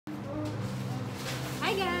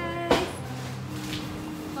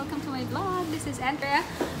my vlog. This is Andrea.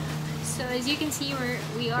 So as you can see,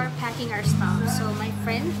 we are packing our stuff. So my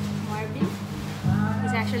friend Marvin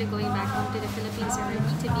is actually going back home to the Philippines already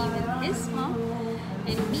to be with his mom.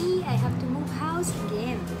 And me, I have to move house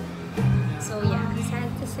again. So yeah, sad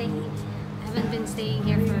to say, I haven't been staying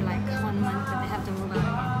here for like 1 month and I have to move out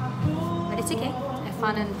again. But it's okay. I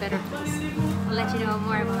found a better place. I'll let you know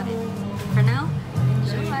more about it. For now,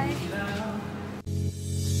 enjoy!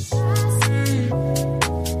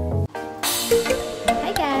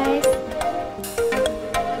 Hi guys!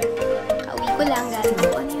 Kauwi ko lang galing ko.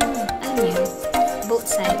 Ano yun? Both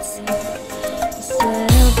sides.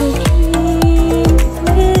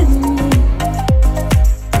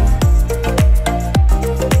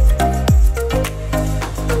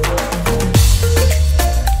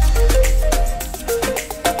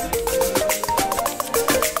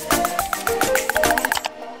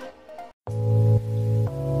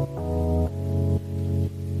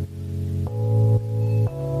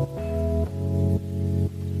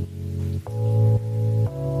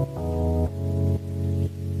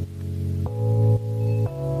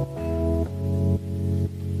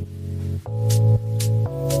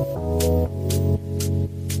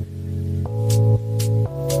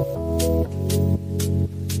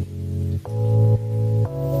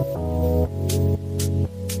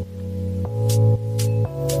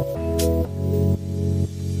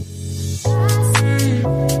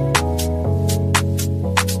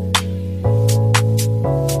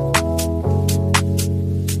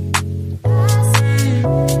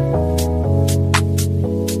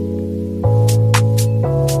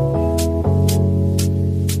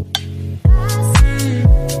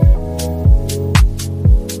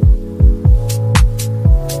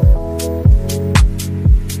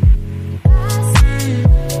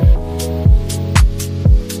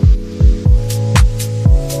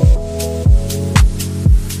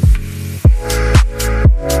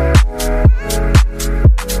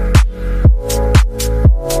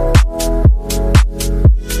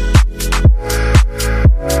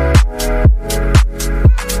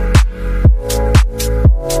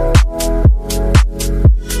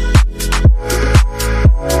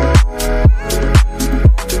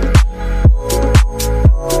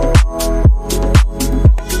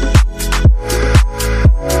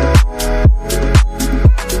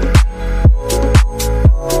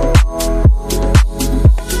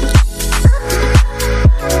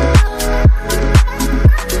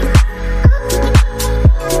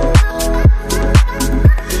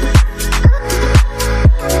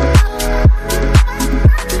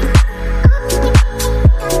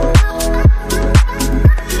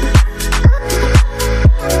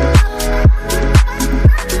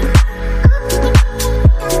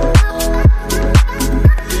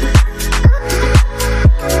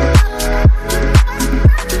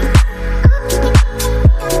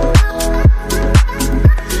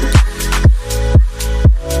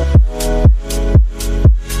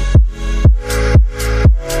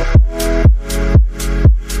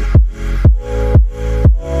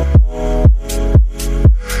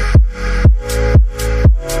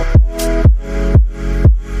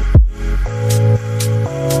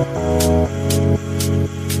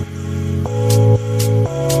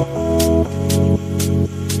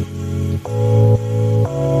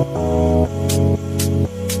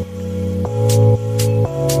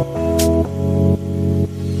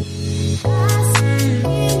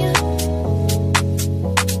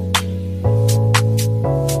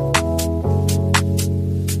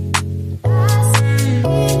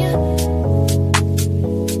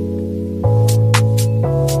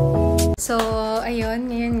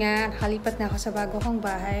 Nakalipat na ako sa bago kong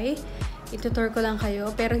bahay. Itutour ko lang kayo.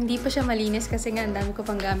 Pero hindi pa siya malinis kasi nga ang dami ko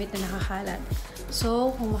pang gamit na nakakalat.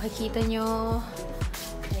 So, kung makikita nyo,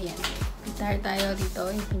 ayan. Guitar tayo dito,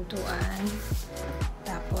 yung pintuan.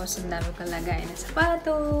 Tapos, ang dami kong lagay na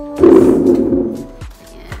sapatos.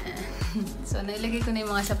 Ayan. So, nailagay ko na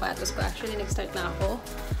yung mga sapatos ko. Actually, nag-start na ako.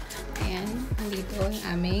 Ayan. Nandito yung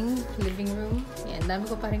aming living room. Ayan. Dami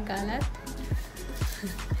ko pa rin kalat.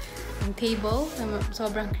 Yung table,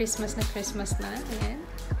 sobrang Christmas na. Ayan.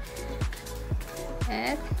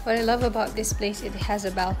 And what I love about this place, it has a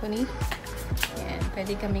balcony. Ayan.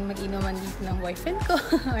 Pwede kaming mag-inuman dito ng boyfriend ko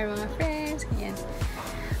or mga friends. Ayan.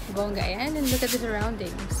 Bongga. Ayan. And look at the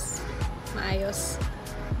surroundings. Maayos.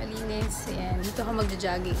 Malinis. Ayan. Dito ako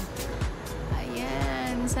magja-jogging.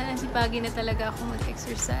 Ayan. Sana sipagin na talaga ako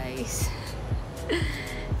mag-exercise.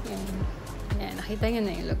 Ayan. Ayan. Nakita nyo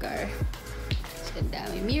na yung lugar. Ang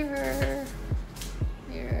dami mirror.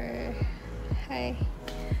 Hi.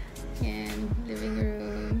 Yan, living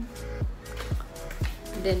room.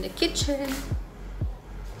 And then the kitchen.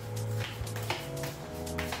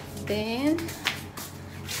 then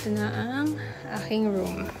ito na ang aking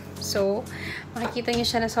room. So, makikita niyo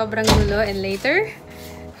siya na sobrang gulo and later,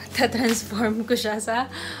 ta-transform ko siya sa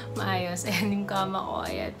maayos. Ayan yung kama ko.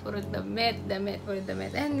 Ayan, puro damit, puro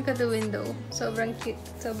damit. Ayan, look at the window. Sobrang cute.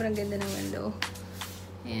 Sobrang ganda ng window.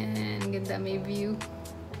 Ayan, ganda. May view.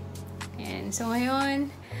 Ayan. So, ngayon,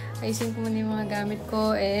 ayusin ko muna yung mga gamit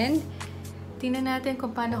ko and tingnan natin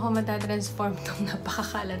kung paano ko matatransform tong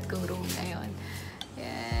napakakalat kong room ngayon.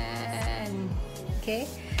 Ayan. Okay?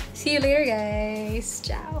 See you later, guys.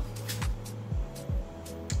 Ciao!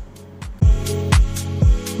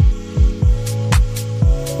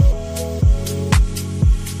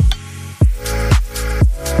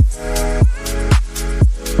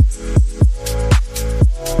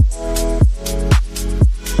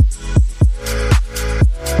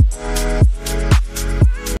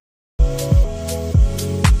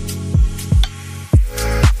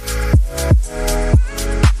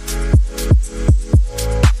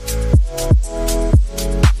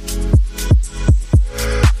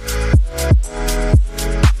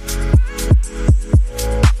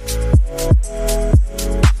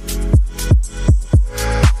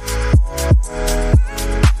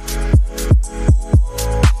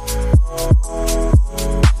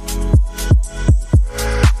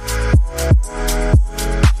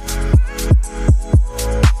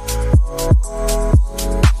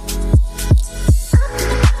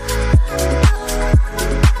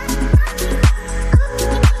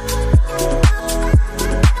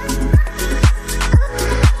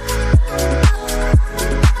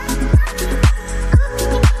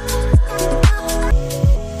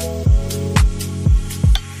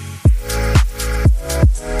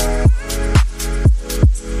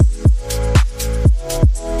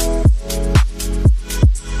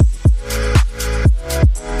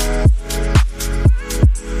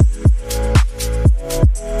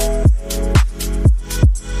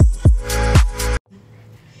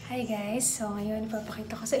 So, ngayon,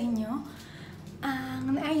 ipapakita ko sa inyo ang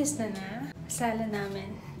naayos na sala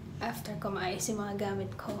namin after ko maayos yung mga gamit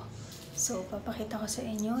ko. So, papakita ko sa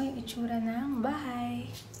inyo yung itsura ng bahay.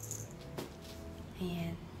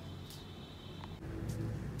 Ayan.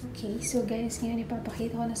 Okay, so guys, ngayon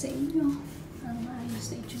ipapakita ko na sa inyo ang maayos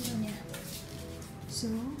na itsura niya. So,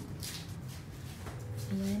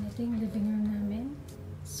 ayan, ito yung living room namin.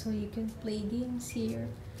 So, you can play games here,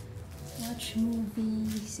 watch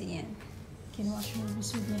movies, ayan. You can watch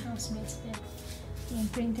movies with your housemates there. Yung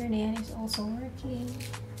printer na yan is also working.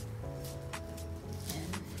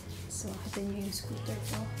 Ayan. So, ito nyo yung scooter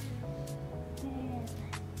ko. Ayan.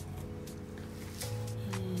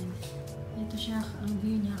 And, ito siya, ang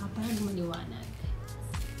view niya kapag maliwanag.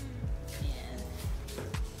 Ayan.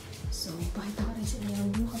 So, pakita ko rin sa inyo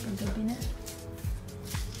ang view kapag gabi na.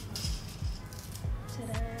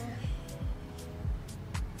 Tada!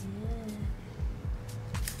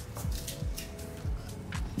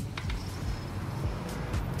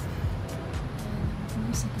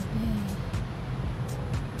 Sa gabi.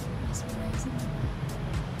 Mesmerizing.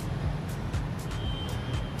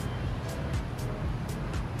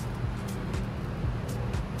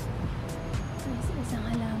 Ito isang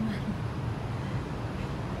halaman.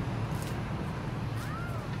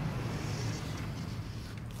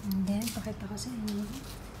 And then, pakita ko sa inyo.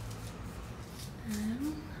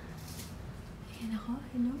 Ayan ako.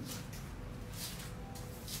 Hello.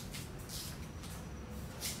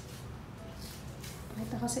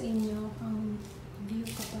 Pakita ko sa inyo ang view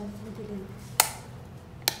kapag madilim.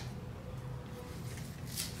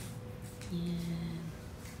 Yan.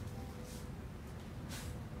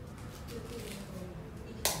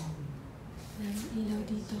 May ilaw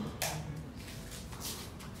dito.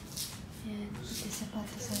 Yan. Ito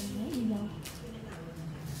sapatos sa ilaw.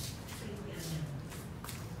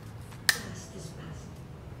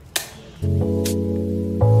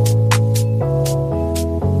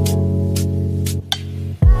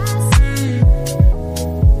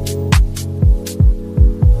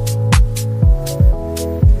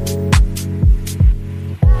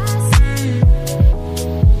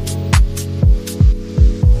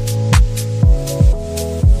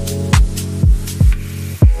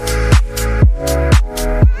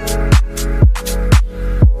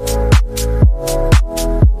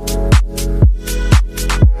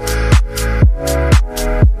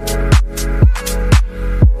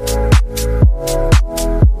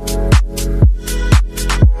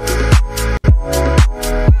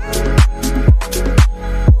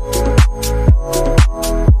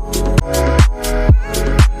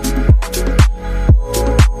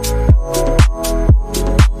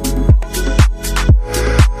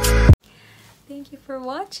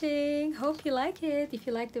 watching. Hope you like it. If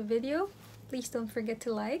you like the video, please don't forget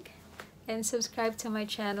to like and subscribe to my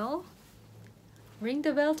channel. Ring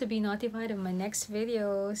the bell to be notified of my next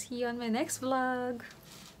video. See you on my next vlog.